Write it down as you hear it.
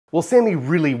Well, Sammy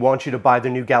really wants you to buy the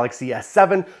new Galaxy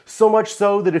S7, so much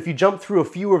so that if you jump through a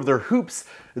few of their hoops,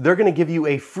 they're going to give you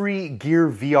a free Gear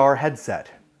VR headset.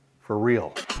 For real.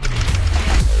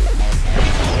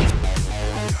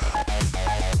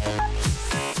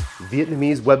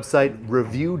 Vietnamese website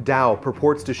Review Dao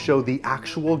purports to show the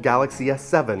actual Galaxy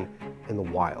S7 in the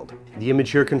wild. The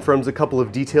image here confirms a couple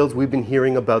of details we've been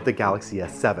hearing about the Galaxy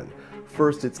S7.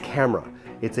 First, its camera.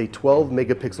 It's a 12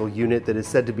 megapixel unit that is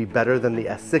said to be better than the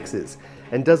S6's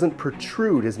and doesn't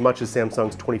protrude as much as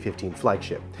Samsung's 2015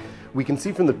 flagship. We can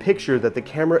see from the picture that the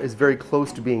camera is very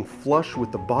close to being flush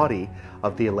with the body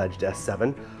of the alleged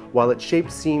S7, while its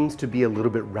shape seems to be a little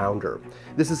bit rounder.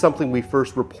 This is something we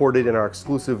first reported in our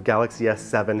exclusive Galaxy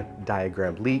S7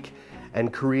 diagram leak,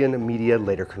 and Korean media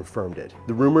later confirmed it.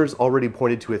 The rumors already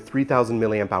pointed to a 3000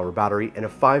 mAh battery and a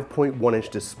 5.1-inch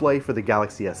display for the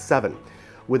Galaxy S7,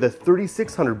 with a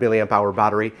 3600 mAh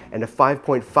battery and a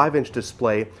 5.5-inch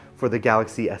display for the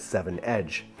Galaxy S7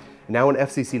 Edge. Now an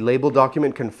FCC label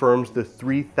document confirms the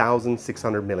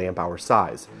 3600 mAh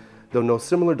size, though no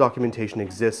similar documentation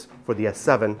exists for the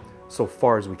S7 so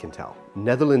far as we can tell.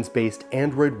 Netherlands-based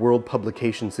Android World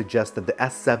publication suggests that the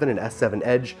S7 and S7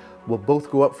 Edge will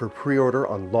both go up for pre-order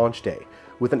on launch day,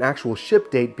 with an actual ship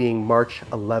date being March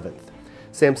 11th.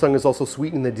 Samsung is also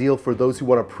sweetening the deal for those who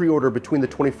want to pre-order between the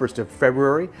 21st of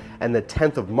February and the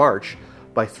 10th of March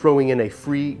by throwing in a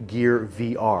free Gear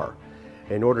VR.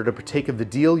 In order to partake of the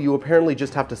deal, you apparently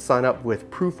just have to sign up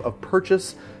with proof of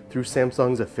purchase through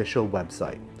Samsung's official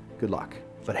website. Good luck.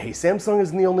 But hey, Samsung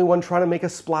isn't the only one trying to make a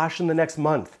splash in the next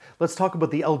month. Let's talk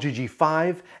about the LG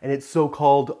G5 and its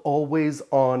so-called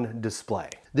always-on display.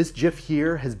 This GIF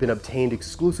here has been obtained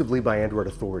exclusively by Android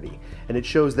Authority, and it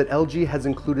shows that LG has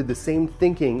included the same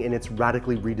thinking in its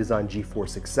radically redesigned G4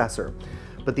 successor.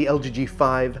 But the LG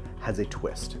G5 has a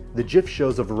twist. The GIF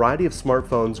shows a variety of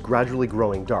smartphones gradually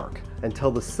growing dark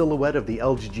until the silhouette of the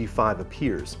LG G5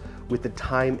 appears, with the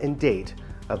time and date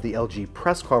of the LG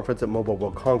press conference at Mobile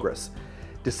World Congress,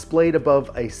 displayed above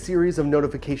a series of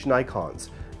notification icons,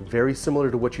 very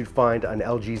similar to what you'd find on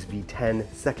LG's V10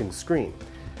 second screen.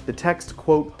 The text,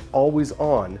 quote, always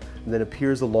on, then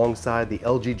appears alongside the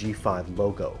LG G5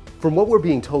 logo. From what we're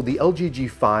being told, the LG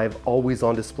G5 always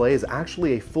on display is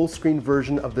actually a full screen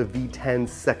version of the V10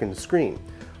 second screen,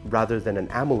 rather than an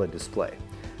AMOLED display.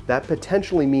 That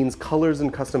potentially means colors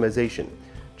and customization,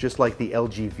 just like the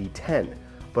LG V10,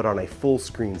 but on a full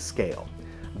screen scale.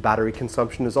 Battery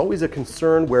consumption is always a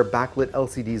concern where backlit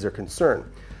LCDs are concerned,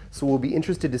 so we'll be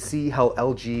interested to see how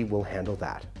LG will handle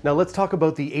that. Now let's talk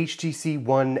about the HTC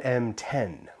One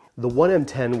M10. The One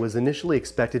M10 was initially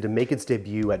expected to make its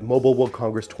debut at Mobile World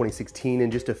Congress 2016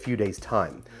 in just a few days'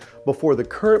 time, before the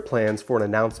current plans for an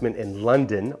announcement in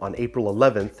London on April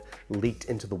 11th leaked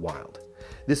into the wild.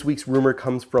 This week's rumor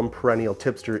comes from perennial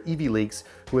tipster Evie Leaks,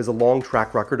 who has a long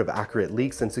track record of accurate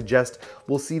leaks and suggests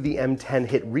we'll see the M10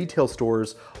 hit retail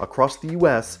stores across the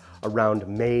US around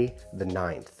May the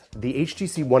 9th. The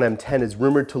HTC One M10 is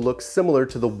rumored to look similar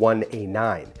to the One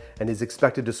A9 and is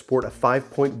expected to sport a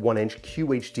 5.1-inch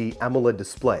QHD AMOLED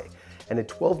display and a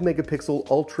 12 megapixel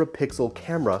ultra pixel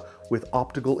camera with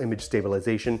optical image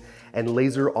stabilization and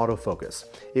laser autofocus.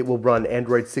 It will run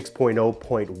Android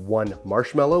 6.0.1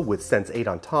 Marshmallow with Sense 8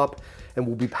 on top and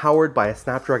will be powered by a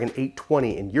Snapdragon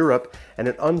 820 in Europe and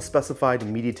an unspecified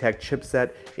MediaTek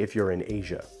chipset if you're in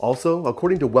Asia. Also,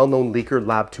 according to well-known leaker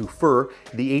Lab2Fur,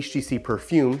 the HTC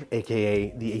Perfume,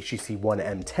 aka the HTC One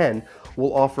M10,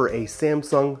 will offer a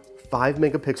Samsung 5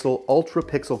 megapixel ultra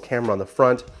pixel camera on the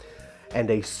front and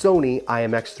a Sony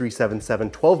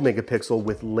IMX377 12 megapixel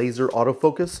with laser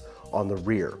autofocus on the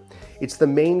rear. It's the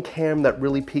main cam that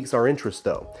really piques our interest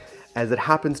though, as it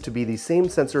happens to be the same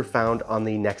sensor found on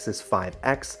the Nexus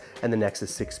 5X and the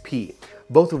Nexus 6P,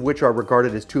 both of which are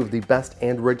regarded as two of the best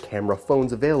Android camera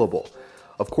phones available.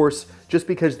 Of course, just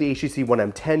because the HTC One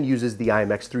M10 uses the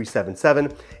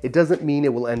IMX377, it doesn't mean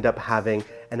it will end up having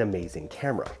an amazing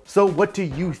camera. So what do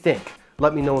you think?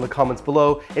 Let me know in the comments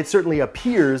below. It certainly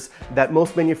appears that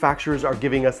most manufacturers are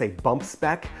giving us a bump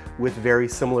spec with very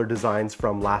similar designs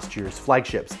from last year's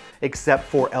flagships, except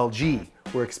for LG.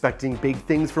 We're expecting big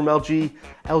things from LG.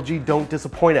 LG, don't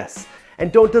disappoint us.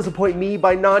 And don't disappoint me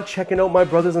by not checking out my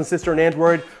brothers and sister in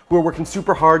Android who are working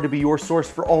super hard to be your source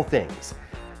for all things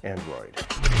Android.